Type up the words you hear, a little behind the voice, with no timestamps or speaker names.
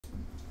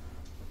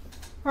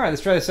All right,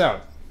 let's try this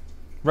out.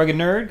 Rugged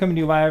Nerd coming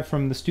to you live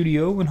from the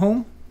studio and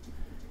home.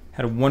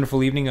 Had a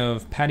wonderful evening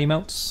of patty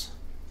melts,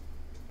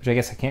 which I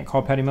guess I can't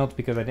call patty melts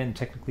because I didn't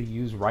technically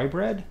use rye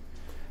bread.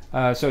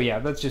 So yeah,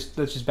 let's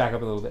just back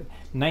up a little bit.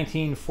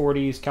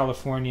 1940s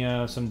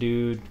California, some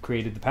dude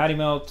created the patty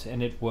melt,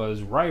 and it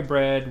was rye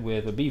bread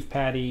with a beef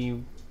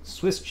patty,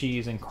 Swiss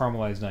cheese, and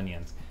caramelized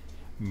onions.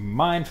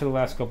 Mine for the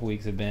last couple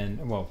weeks have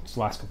been, well, it's the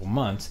last couple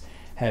months,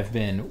 have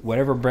been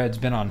whatever bread's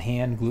been on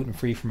hand,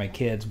 gluten-free for my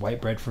kids, white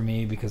bread for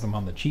me because I'm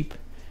on the cheap,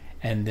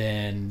 and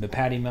then the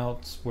patty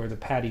melts where the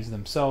patties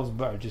themselves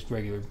are just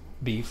regular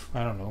beef,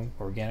 I don't know,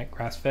 organic,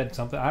 grass-fed,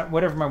 something,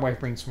 whatever my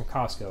wife brings from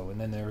Costco. And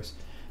then there's,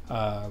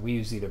 we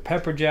use either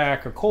pepper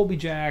jack or Colby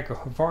jack or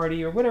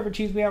Havarti or whatever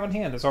cheese we have on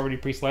hand that's already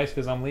pre-sliced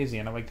because I'm lazy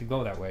and I like to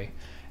go that way.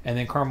 And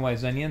then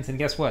caramelized onions, and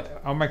guess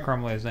what? On my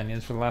caramelized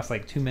onions, for the last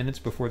like 2 minutes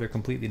before they're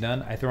completely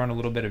done, I throw on a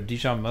little bit of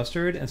Dijon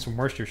mustard and some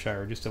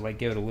Worcestershire just to like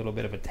give it a little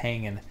bit of a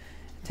tang and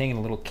a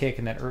little kick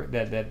and that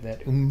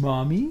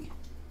umami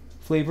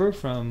flavor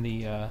from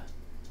the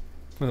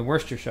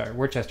Worcestershire.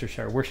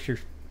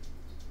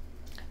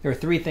 There are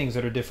three things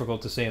that are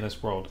difficult to say in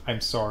this world: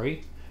 I'm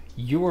sorry,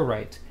 you were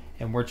right,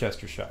 and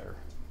Worcestershire.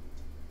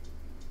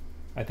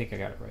 I think I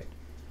got it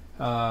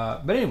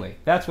right. But anyway,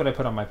 that's what I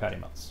put on my patty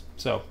melts.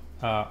 So.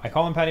 I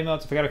call them patty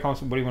melts. If I gotta call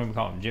them, what do you want me to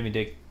call them? Jimmy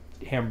Dick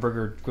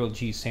hamburger grilled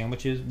cheese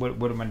sandwiches? What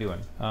am I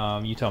doing?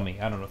 You tell me.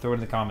 I don't know. Throw it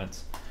in the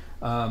comments.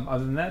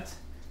 Other than that,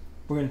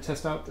 we're gonna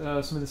test out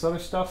some of this other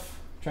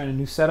stuff. Trying a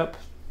new setup.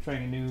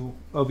 Trying a new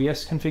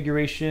OBS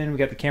configuration. We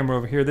got the camera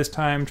over here this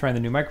time. Trying the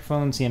new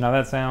microphone. Seeing how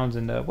that sounds,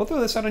 and we'll throw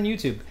this out on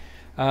YouTube.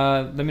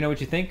 Let me know what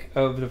you think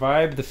of the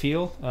vibe, the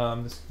feel,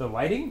 the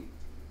lighting.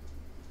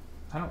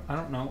 I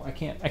don't know. I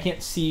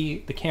can't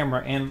see the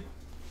camera and.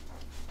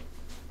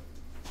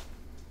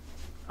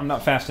 I'm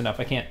not fast enough.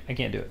 I can't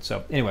do it.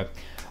 So anyway,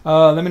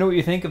 let me know what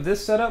you think of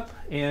this setup,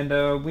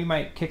 and we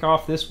might kick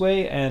off this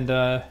way, and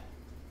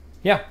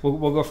yeah,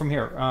 we'll go from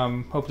here.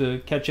 Hope to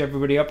catch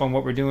everybody up on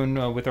what we're doing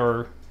with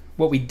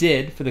what we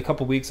did for the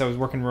couple weeks I was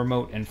working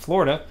remote in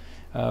Florida,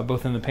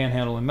 both in the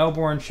Panhandle and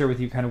Melbourne. Share with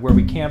you kind of where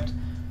we camped,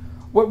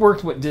 what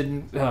worked, what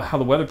didn't, how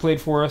the weather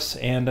played for us,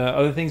 and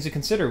other things to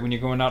consider when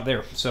you're going out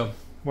there. So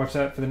watch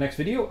that for the next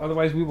video.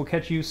 Otherwise, we will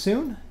catch you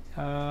soon.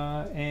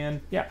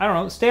 And yeah, I don't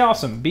know. Stay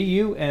awesome. Be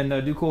you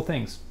and do cool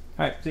things.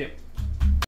 All right. See ya.